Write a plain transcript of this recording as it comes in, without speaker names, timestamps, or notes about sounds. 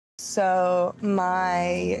So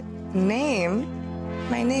my name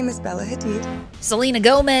is Bella Hadid. Selena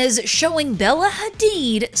Gomez showing Bella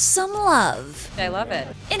Hadid some love. I love it.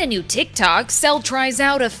 In a new TikTok, Sel tries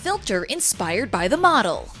out a filter inspired by the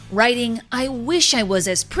model, writing, "I wish I was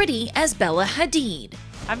as pretty as Bella Hadid."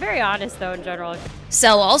 I'm very honest though in general.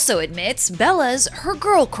 Sel also admits Bella's her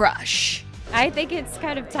girl crush. I think it's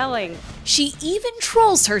kind of telling. She even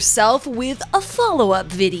trolls herself with a follow-up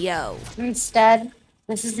video. Instead,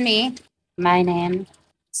 this is me. My name is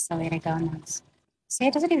Selena Gomez. See,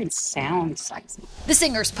 it doesn't even sound sexy. The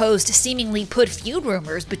singer's post seemingly put feud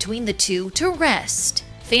rumors between the two to rest.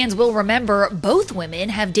 Fans will remember both women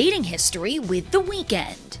have dating history with The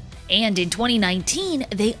Weeknd. And in 2019,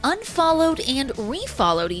 they unfollowed and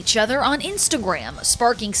refollowed each other on Instagram,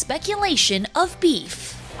 sparking speculation of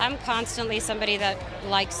beef. I'm constantly somebody that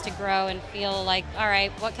likes to grow and feel like, all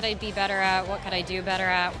right, what could I be better at? What could I do better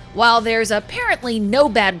at? While there's apparently no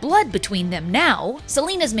bad blood between them now,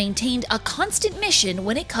 Selena's maintained a constant mission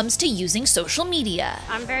when it comes to using social media.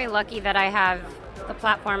 I'm very lucky that I have the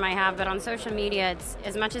platform I have, but on social media, it's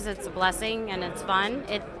as much as it's a blessing and it's fun,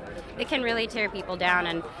 it can really tear people down.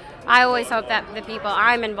 And I always hope that the people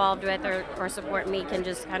I'm involved with or support me can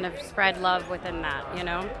just kind of spread love within that, you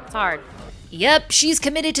know? It's hard. Yep, she's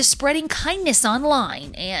committed to spreading kindness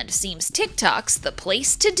online and seems TikTok's the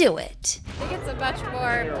place to do it. I think it's a much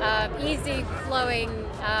more easy-flowing,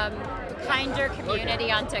 kinder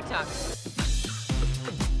community on TikTok.